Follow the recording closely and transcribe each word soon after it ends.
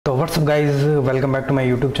What's up guys, welcome back to my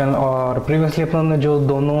YouTube channel. और previously अपन ने जो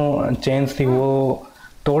दोनों चेन्स थी वो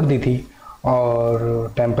तोड़ दी थी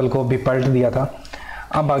और टेंपल को भी पलट दिया था।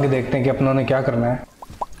 अब आगे देखते हैं कि अपनों ने क्या करना है।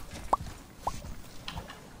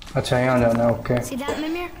 अच्छा, यहाँ जाना है। Okay. See that,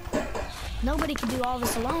 Mimir? Nobody can do all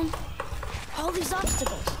this alone. All these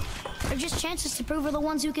obstacles are just chances to prove we're the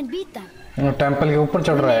ones who can beat them. Temple के ऊपर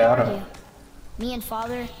चढ़ रहा है यार। Me and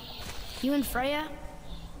Father, you and Freya,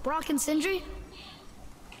 Brock and Sindri.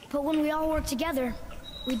 But when we all work together,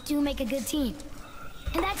 we do make a good team.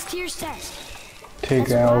 And that's Tyr's test. ठीक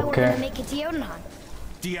है, okay. Make it to Jotunheim.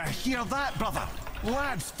 Do you hear that, brother?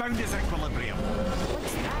 Lad's found his equilibrium.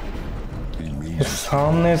 What's that?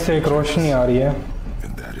 सामने से एक रोशनी आ रही है।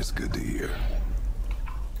 And that is good to hear.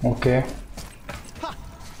 Okay. Ha!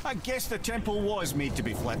 I guess the temple was made to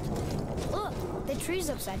be flipped. Look, the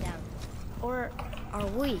tree's upside down. Or are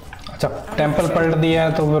we? अच्छा, temple पलट दिया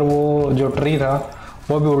है तो फिर वो जो ट्री था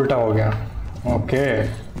वो भी उल्टा हो गया। ओके,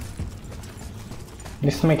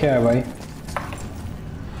 इसमें क्या है भाई?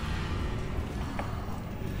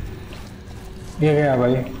 ये क्या है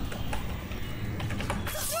भाई?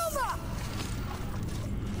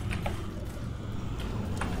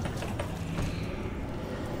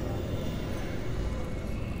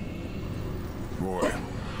 Boy,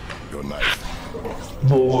 your knife.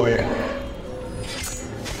 Boy.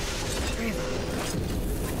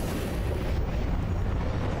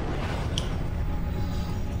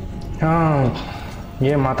 हाँ,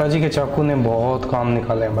 ये माताजी के चाकू ने बहुत काम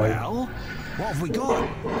निकाले हैं भाई। Well, what have we got?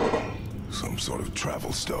 Some sort of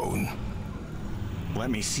travel stone. Let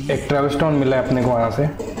me see. एक ट्रैवल स्टोन मिला है अपने को यहाँ से।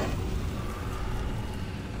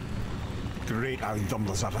 Great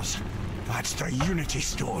outnumbers of us. That's the Unity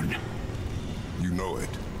Stone. You know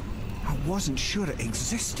it. I wasn't sure it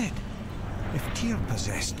existed. If Tyr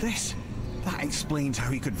possessed this, that explains how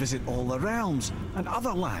he could visit all the realms and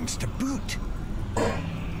other lands to boot.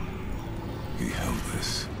 He held this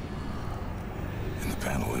in the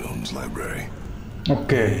panel in Odin's library.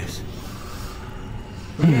 Okay.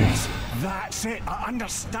 Yes, that's it. I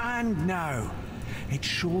understand now. It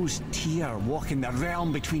shows Tyr walking the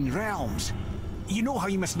realm between realms. You know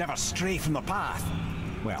how you must never stray from the path?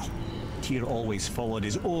 Well, Tyr always followed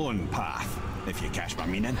his own path, if you catch my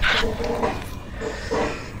meaning.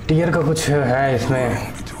 Tyr का कुछ है इसमें।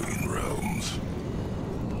 Between realms.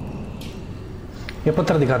 ये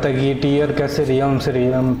पत्थर दिखाता है कि tier कैसे रियम से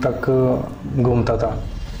रियम तक घूमता था।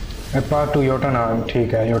 Part two योटनहाइम।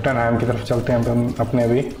 ठीक है, योटनहाइम की तरफ चलते हैं हम अपने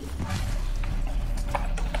भी।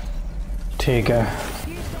 ठीक है,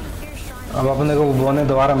 अब अपने को बोने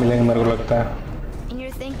दोबारा मिलेंगे मेरे को लगता है।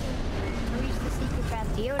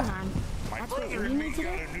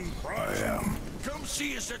 I am.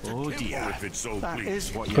 Oh dear. That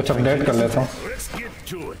is what you कुछ अपडेट कर लेता हूँ। Let's get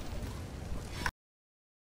to it.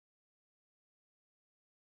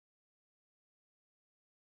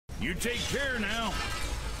 You take care now.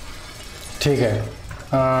 ठीक है,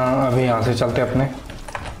 अभी यहाँ से चलते अपने।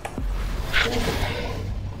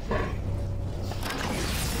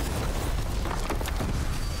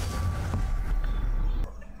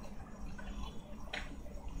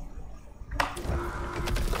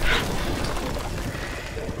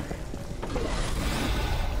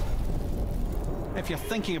 If you're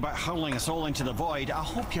thinking about hurling us all into the void, I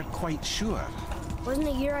hope you're quite sure. Wasn't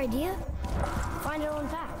it your idea? Find our own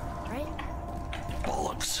path, right?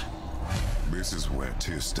 Bollocks. This is where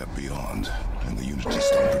Tyr stepped beyond, and the Unity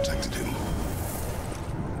Stone protected him.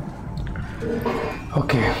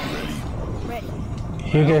 Okay, Ready.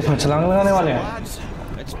 ये क्या इसमें छलांग लगाने वाले हैं? Lads,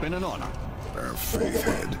 it's been an honor. Our faith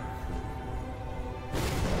head.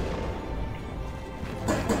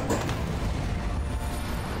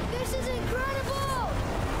 This is incredible!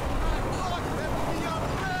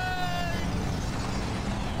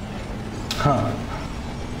 हाँ,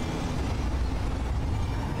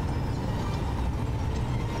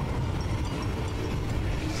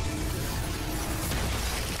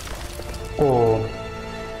 ओ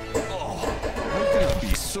How can it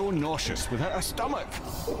be so nauseous without a stomach?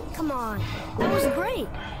 Come on, that was great.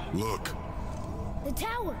 Look, The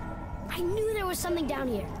tower. I knew there was something down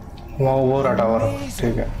here. वो रहा tower.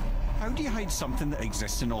 ठीक है, How do you hide something that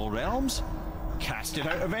exists in all realms? Cast it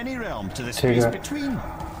out of any realm to the ठीक space है। between.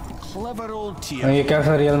 Clever old Tyr. ये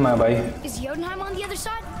कैसा real में है भाई? Is Jotunheim on the other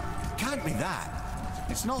side? Can't be that.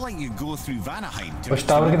 It's not like you go through Vanaheim to उस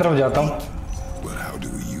tower की तरफ जाता हूँ। but how do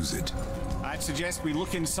we use it? I'd suggest we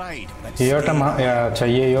look inside. अच्छा,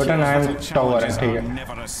 ये योटनहाइम टावर है। ठीक है,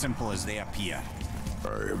 Never as simple as they appear.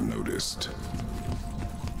 I have noticed.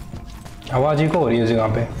 आवाज ही को हो रही है इस जगह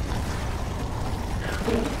पे।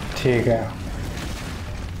 ठीक है,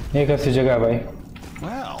 ये कैसी जगह है भाई?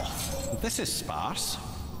 Well, this is sparse.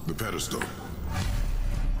 The pedestal.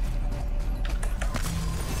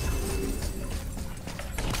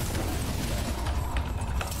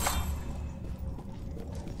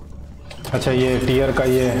 अच्छा ये टीयर का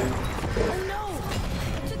ये Oh no!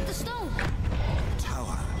 It took the stone.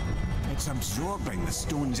 Tower. It's absorbing the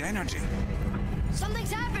stone's energy.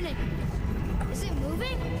 Something's happening. Is it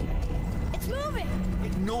moving? It's moving.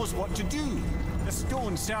 It knows what to do. The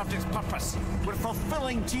stone served its purpose. We're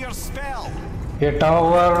fulfilling Tyr's spell. ये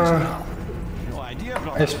tower No idea,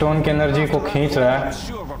 brother. Stone की energy को खींच रहा है। I'm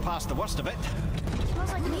sure we're past the worst of it.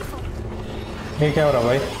 Smells like lethal. ये क्या हो रहा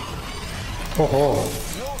भाई? ओहो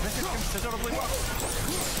No, this is considerably worse.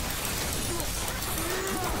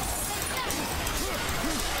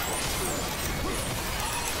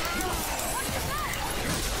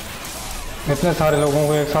 इतने सारे लोगों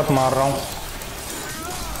को एक साथ मार रहा हूँ।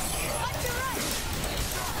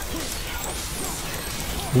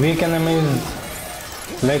 वीक एनिमीज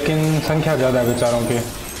लेकिन संख्या ज़्यादा है बेचारों की।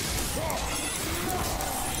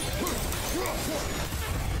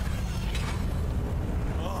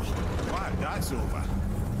 Wow, that's over.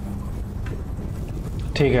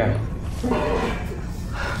 ठीक है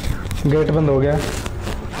गेट बंद हो गया।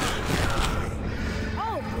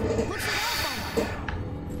 Oh, looks like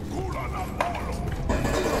Hellfire.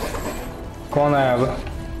 कौन आया अब?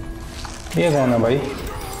 ये कौन है भाई?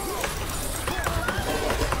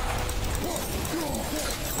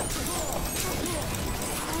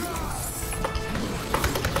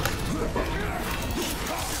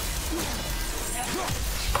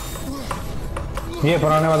 ये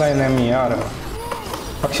पुराने वाला एनिमी यार,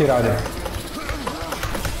 पक्षीराज है।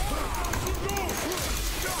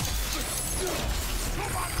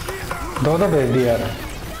 दो भेज दिया यार।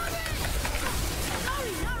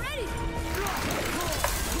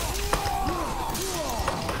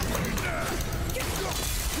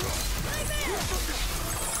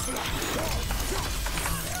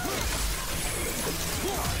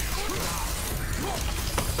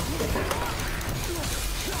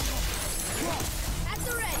 At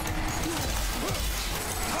the ready.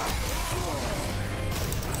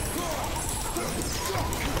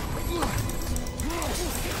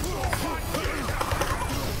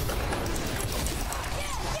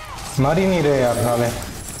 मार ही नहीं रहे यार साले।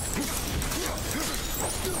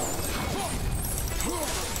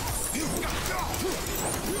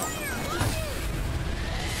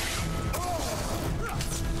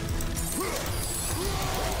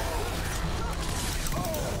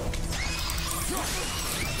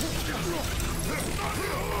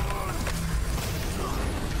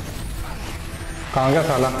 कहाँ गया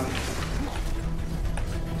साला?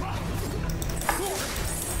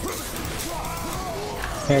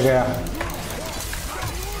 ये गया।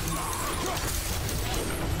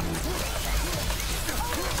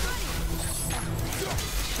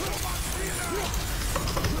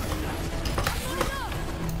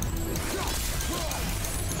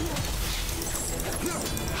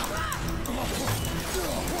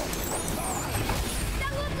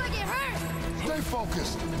 That looked like it hurt. Stay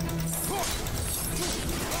focused.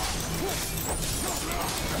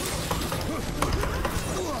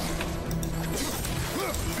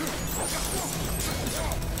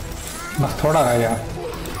 बस थोड़ा रह गया।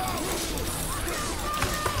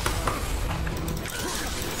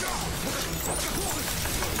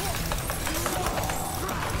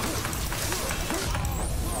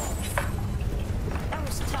 That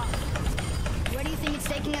was tough. Where do you think it's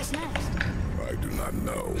taking us next? I do not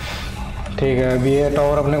know. ठीक है अभी ये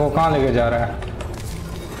टावर अपने को कहाँ लेके जा रहा है?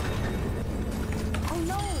 Oh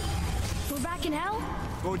no! We're back in hell?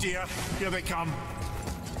 Oh dear, here they come.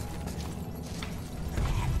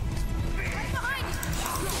 Right behind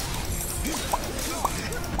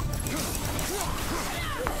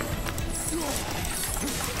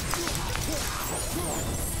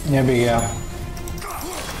ये भी गया you!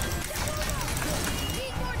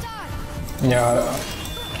 Need more time! यार।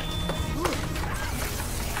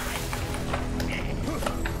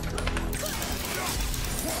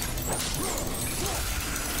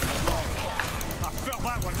 I felt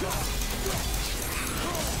that one go.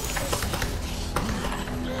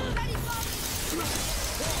 Ready, Father?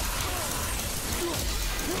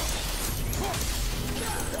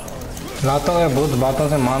 रातों के भूत बातों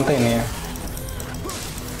से मानते ही नहीं है।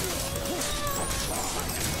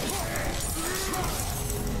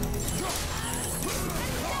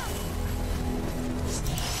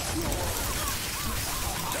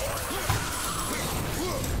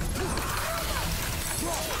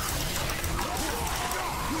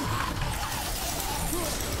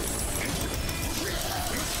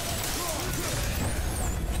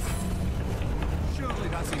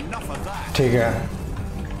 that. ठीक है,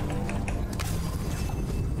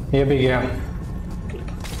 ये भी गया।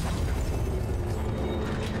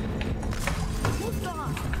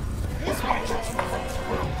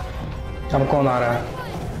 अब कौन आ रहा है?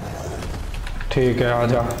 ठीक है,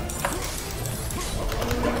 आजा।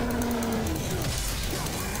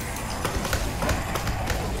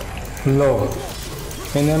 लो,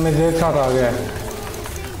 इन्हें में एक साथ आ गया।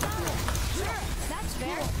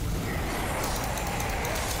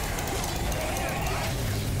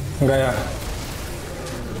 गया,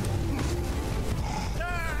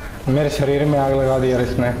 मेरे शरीर में आग लगा दिया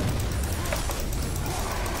इसने।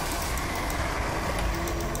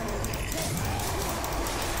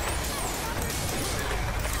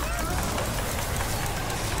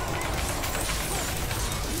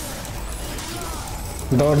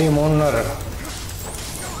 दौड़ी मोनर।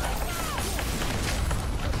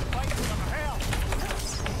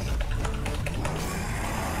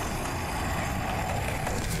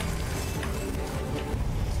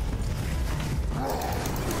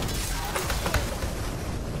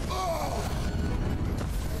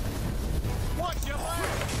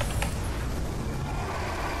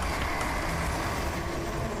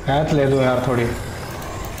 हैत ले दो यार थोड़ी।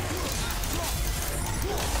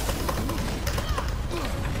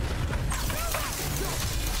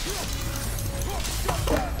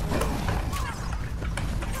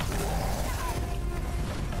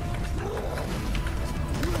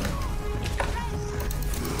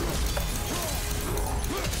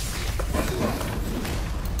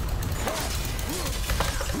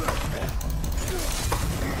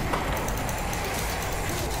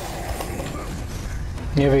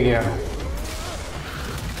 ये भी गया।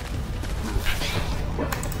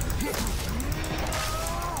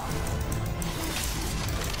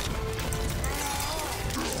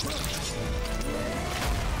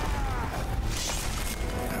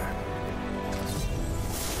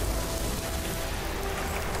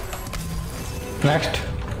 नेक्स्ट,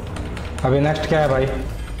 अभी नेक्स्ट क्या है भाई?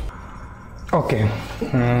 ओके,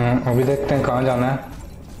 अभी देखते हैं कहाँ जाना है।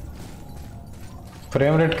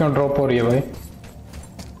 फ्रेम रेट क्यों ड्रॉप हो रही है भाई?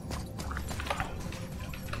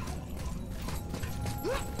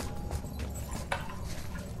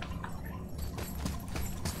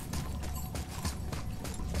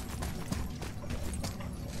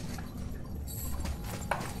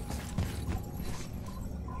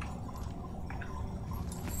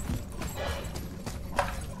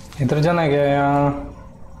 इधर जाना है क्या? यहाँ,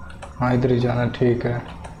 हाँ इधर ही जाना, ठीक है।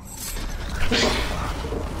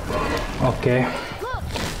 ओके,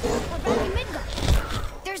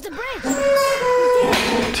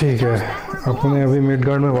 ठीक है, अपने अभी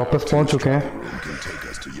मिडगार्ड में वापस पहुंच चुके हैं।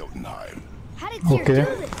 Okay,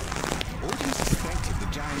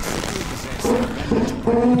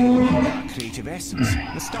 Creative essence,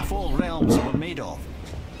 the stuff all realms were made of.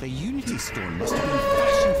 The Unity Stone must have been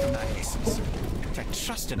fashioned from that essence. To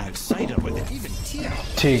trust an outsider with it, even Tyr.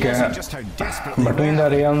 ठीक है, Just how desperately between the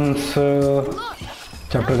रियम्स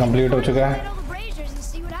chapter complete हो चुका है।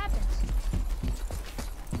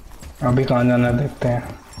 अभी कहाँ जाना है देखते हैं।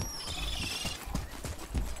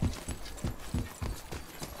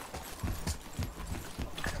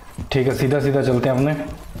 ठीक है, सीधा सीधा चलते हैं अपने।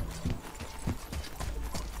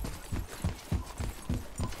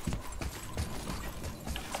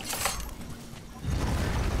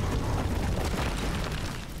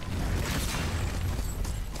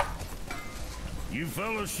 You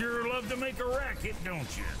fellas sure love to make a racket,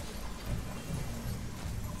 don't you?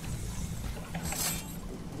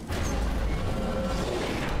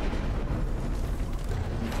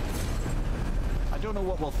 I don't know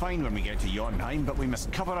what we'll find when we get to Jotunheim, but we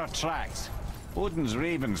must cover our tracks. Odin's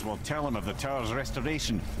ravens will tell him of the tower's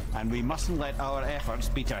restoration, and we mustn't let our efforts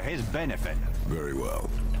be to his benefit. Very well.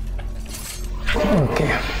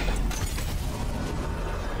 Okay.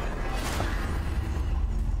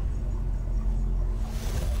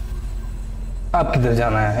 आप किधर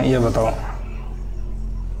जाना है ये बताओ।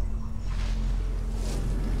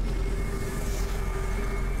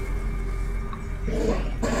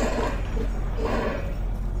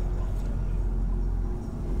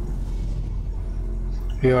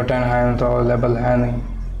 Jotunheim तो available है नहीं।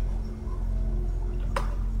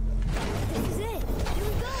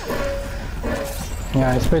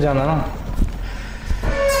 यहाँ इस पे जाना ना।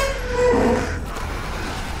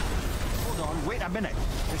 Hold on, wait a minute.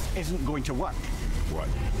 This isn't going to work. What?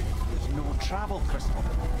 There's no travel crystal.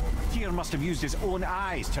 Tyr must have used his own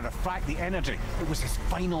eyes to refract the energy. It was his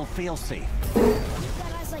final failsafe.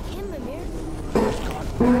 Got eyes like him, Mimir. Got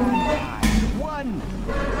one eye. One!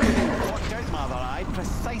 Blocked out my other eye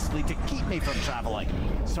precisely to keep me from travelling.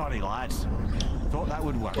 Sorry, lads. Thought that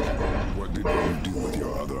would work. What did you do with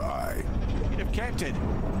your other eye? You'd have kept it.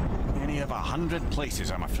 Any of 100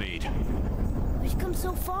 places, I'm afraid. We've come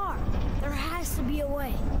so far. There has to be a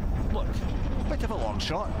way. Look, bit of a long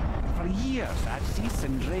shot. For years, I'd see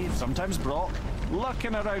Sindri, sometimes Brock,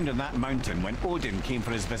 lurking around in that mountain when Odin came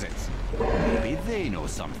for his visits. Maybe they know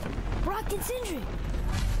something. Brock and Sindri.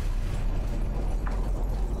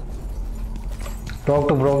 Talk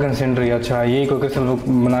to Brock and सिंड्री। अच्छा, यही कोई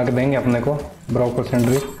question बना के देंगे अपने को, Brock और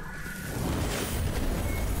सिंड्री।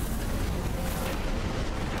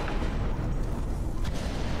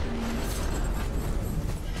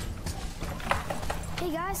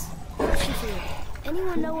 Hey guys, question for you.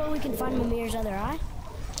 Anyone know where we can find Mimir's other eye?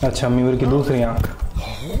 अच्छा, मिमिर की दूसरी आंख।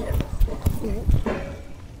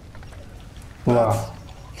 वाह,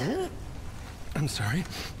 I'm sorry.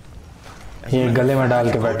 ये गले में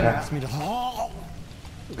डाल के बैठा है। Asked me to.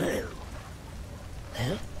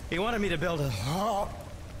 He wanted me to build a.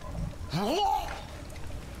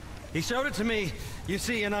 He showed it to me, you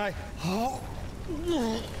see, and I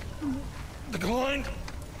declined.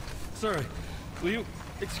 Sorry, will you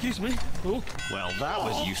excuse me? Ooh. Well, that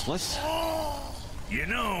was useless. You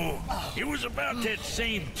know, it was about that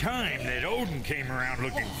same time that Odin came around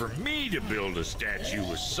looking for me to build a statue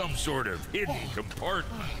with some sort of hidden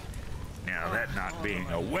compartment. Now, that not being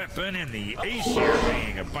a weapon and the Aesir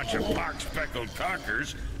being a bunch of pock-speckled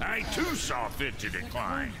cockers, I too saw fit to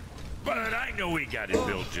decline. But I know we got it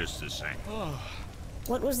built just the same.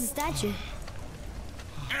 What was the statue?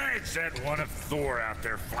 It's that one of Thor out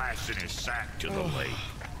there flashing his sack to the lake.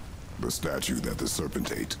 The statue that the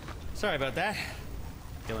serpent ate. Sorry about that.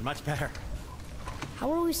 Feeling much better.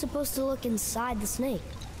 How are we supposed to look inside the snake?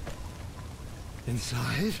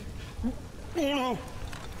 Inside? Oh no!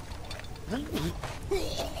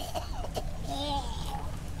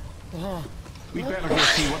 We'd better go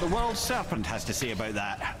see what the world serpent has to say about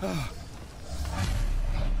that.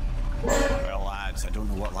 Well, lads, I don't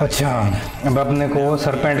know what. अच्छा, अब अपने को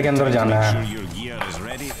serpent के अंदर जाना है। Make sure your gear is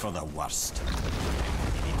ready for the worst. You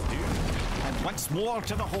need to do. And once more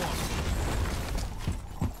to the horn.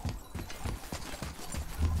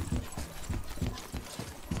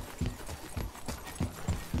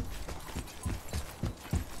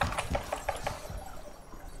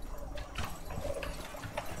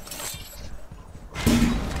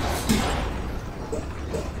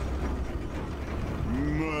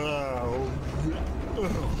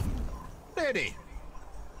 Ready.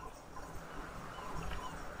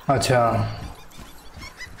 अच्छा,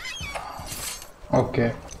 okay,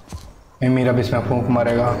 मिमिर अब इसमें फूंक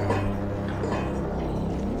मारेगा।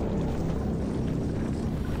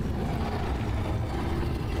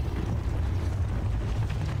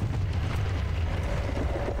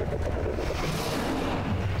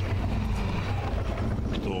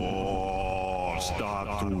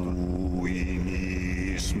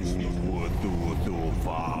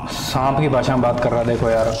 सांप की भाषा में बात कर रहा, देखो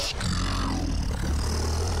यार।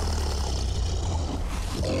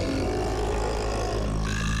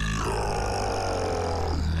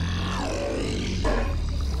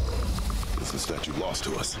 Is the statue lost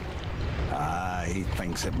to us? He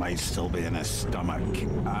thinks it might still be in his stomach.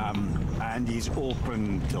 And he's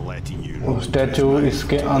open to letting you know. वो स्टैचू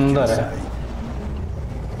इसके अंदर है।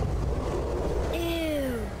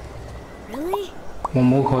 Ew. Really? वो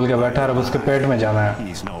मुंह खोल के बैठा है, अब उसके पेट में जाना है।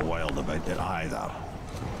 He's not wild about it either.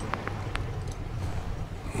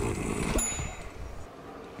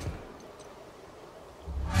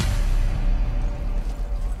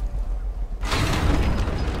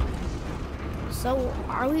 So,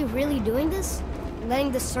 are we really doing this?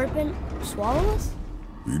 Letting the serpent swallow us?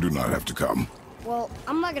 You do not have to come. Well,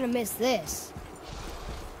 I'm not gonna miss this.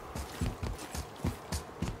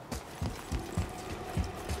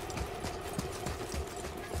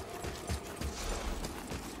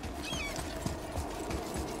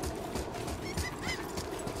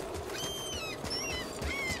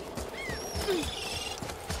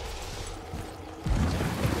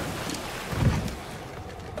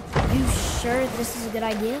 You sure this is a good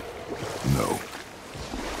idea? No.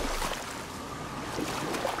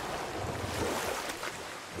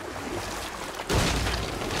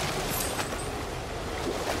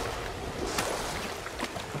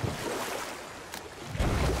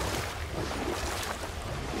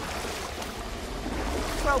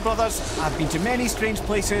 Well, brothers, I've been to many strange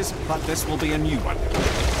places, but this will be a new one.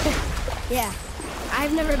 Yeah.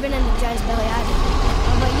 I've never been in the giant's belly either.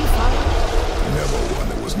 How about you, Father? Never one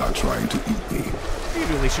that was not trying to eat me. You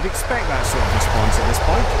really should expect that sort of response at this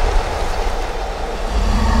point.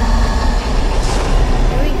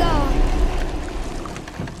 Here we go.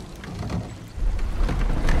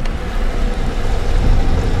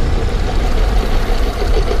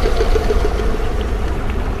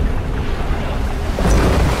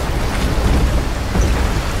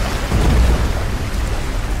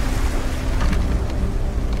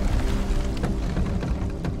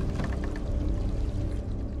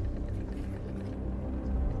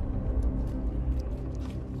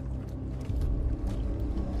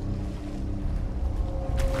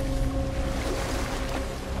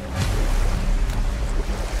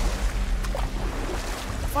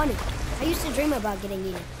 funny. I used to dream about getting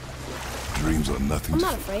eaten. Dreams are nothing. I'm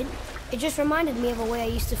not afraid. It just reminded me of a way I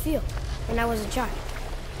used to feel when I was a child.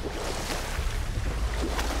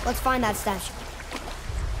 Let's find that statue.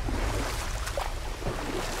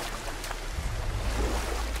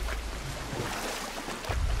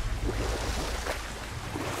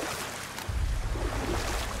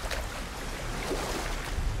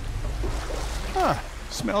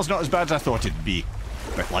 Smells not as bad as I thought it'd be.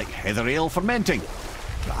 Bit like heather ale fermenting.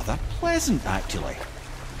 Rather pleasant, actually.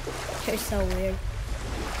 You're so weird.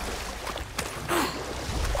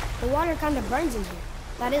 The water kind of burns in here.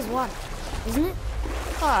 That is water, isn't it?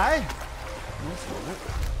 Aye.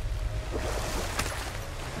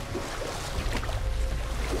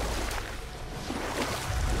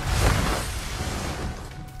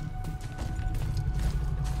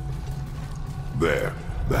 There,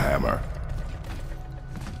 the hammer.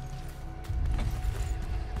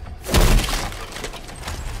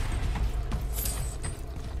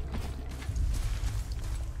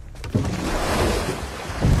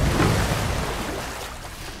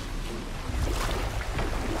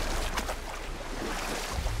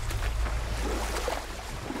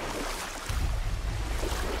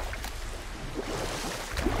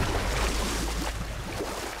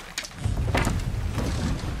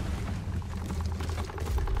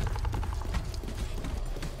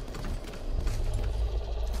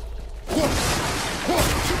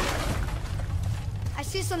 I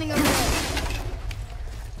see something over there.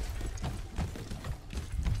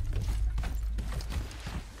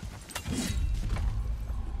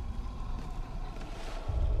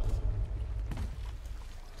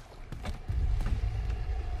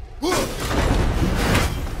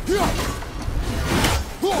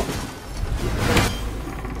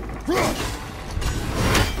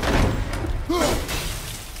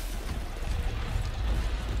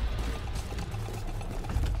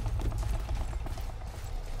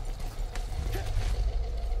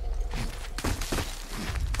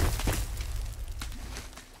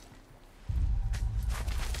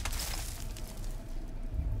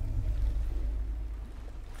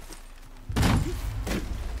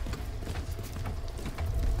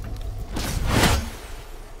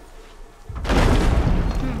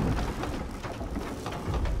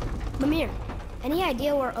 Mimir, any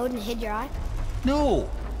idea where Odin hid your eye? No,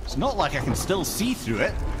 it's not like I can still see through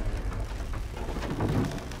it.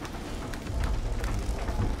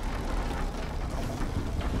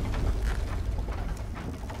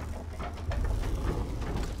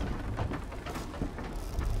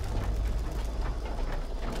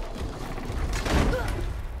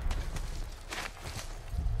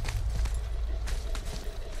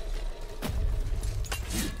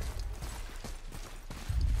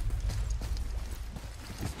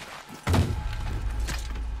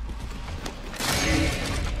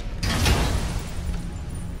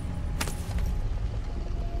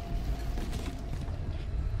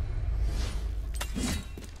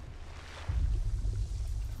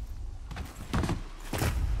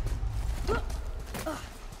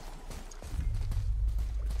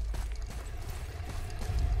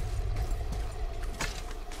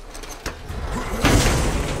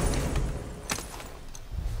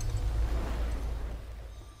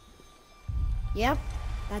 Yep,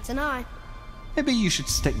 that's an eye. Maybe you should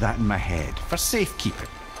stick that in my head for safekeeping.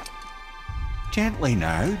 Gently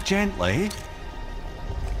now, gently.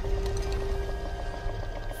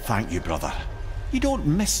 Thank you, brother. You don't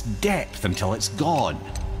miss depth until it's gone.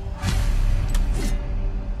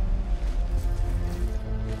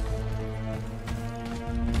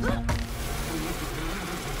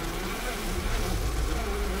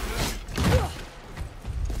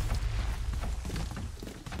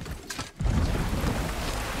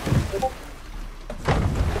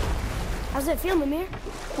 How's it feel, Mimir?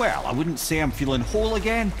 Well, I wouldn't say I'm feeling whole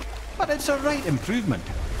again, but it's a right improvement.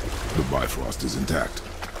 The Bifrost is intact.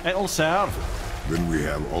 It'll serve. Then we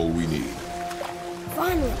have all we need.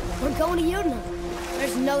 Finally, we're going to Jotunheim.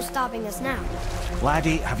 There's no stopping us now.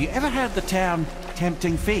 Laddie, have you ever heard the term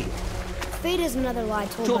tempting fate? Fate is another lie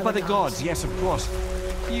Told by the gods, yes, of course.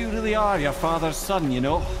 You really are your father's son, you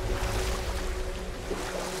know.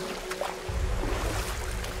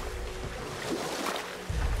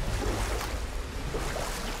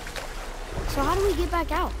 So how do we get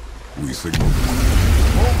back out? We signal.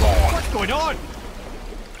 Hold on! What's going on?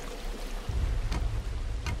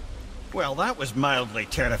 Well, that was mildly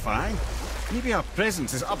terrifying. Maybe our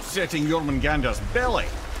presence is upsetting Jormungandr's belly.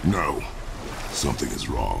 No. Something is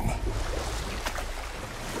wrong.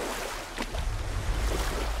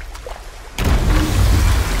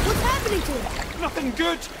 What's happening to it? Nothing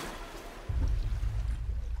good!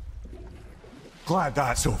 Glad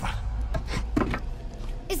that's over.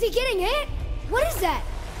 Is he getting hit? What is that?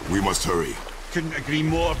 We must hurry. Couldn't agree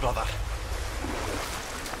more, brother.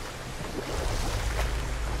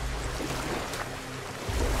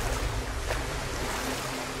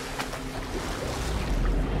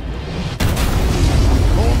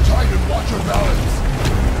 Hold tight and watch your balance.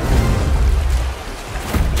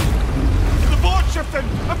 The board's shifting!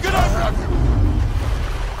 I'm gonna... I have you.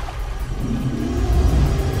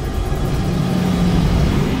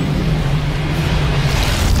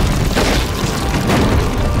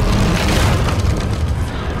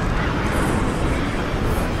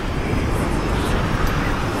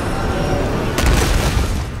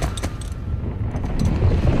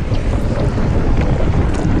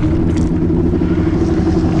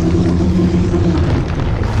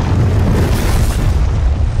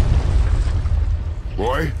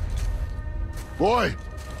 Boy!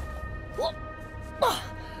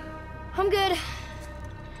 I'm good. I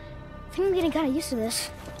think I'm getting kind of used to this.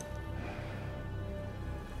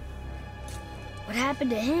 What happened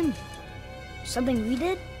to him? Something we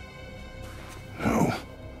did? No.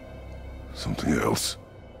 Something else.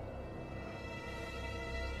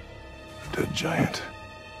 Dead giant.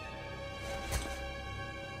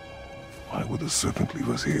 Why would the serpent leave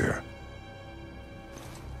us here?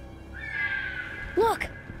 Look!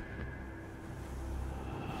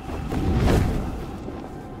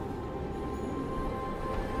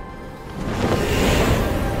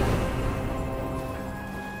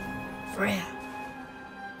 Freya.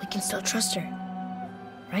 We can still trust her,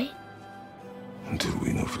 right? Until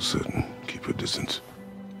we know for certain, keep her distance.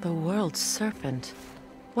 The world's serpent.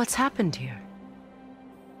 What's happened here?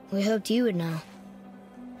 We hoped you would know.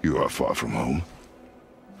 You are far from home.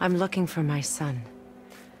 I'm looking for my son.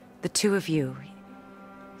 The two of you.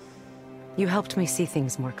 You helped me see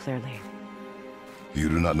things more clearly. You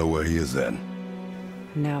do not know where he is then?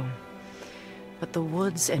 No. But the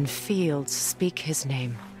woods and fields speak his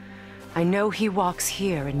name. I know he walks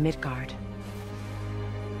here in Midgard.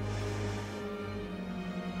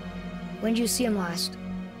 When did you see him last?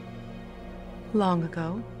 Long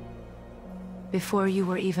ago. Before you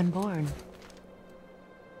were even born.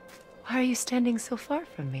 Why are you standing so far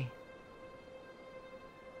from me?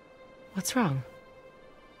 What's wrong?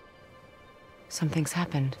 Something's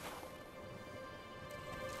happened.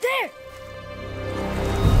 There!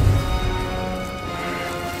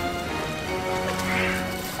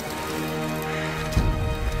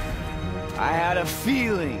 I had a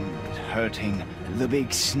feeling that hurting the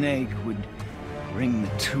big snake would bring the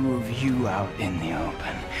two of you out in the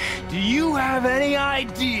open. Do you have any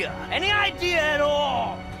idea at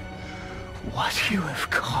all, what you have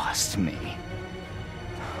cost me?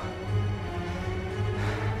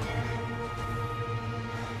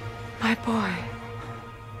 My boy.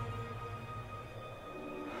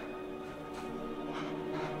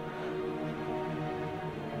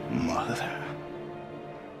 Mother.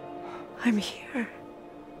 I'm here.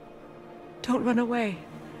 Don't run away.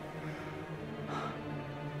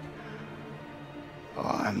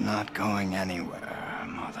 Oh, I'm not going anywhere,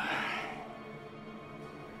 Mother.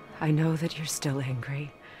 I know that you're still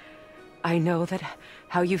angry. I know that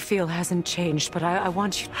how you feel hasn't changed, but I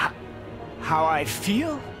want you... How I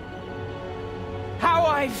feel? How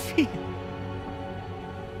I feel?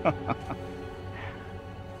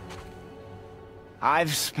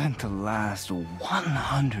 I've spent the last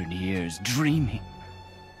 100 years dreaming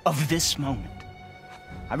of this moment.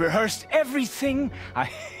 I rehearsed everything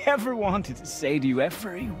I ever wanted to say to you,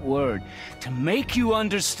 every word, to make you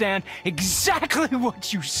understand exactly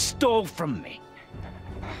what you stole from me.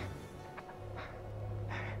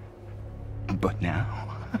 But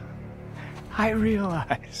now, I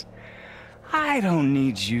realize I don't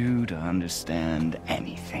need you to understand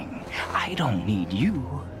anything. I don't need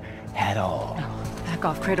you at all. No, back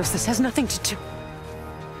off, Kratos. This has nothing to do...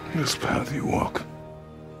 This path you walk.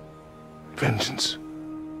 Vengeance.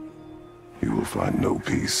 You will find no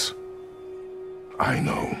peace. I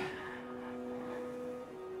know.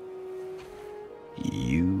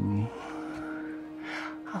 You...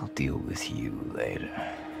 I'll deal with you later.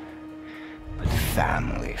 But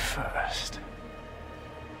family first.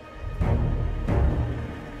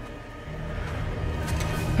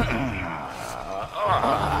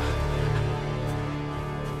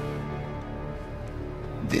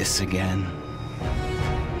 This again?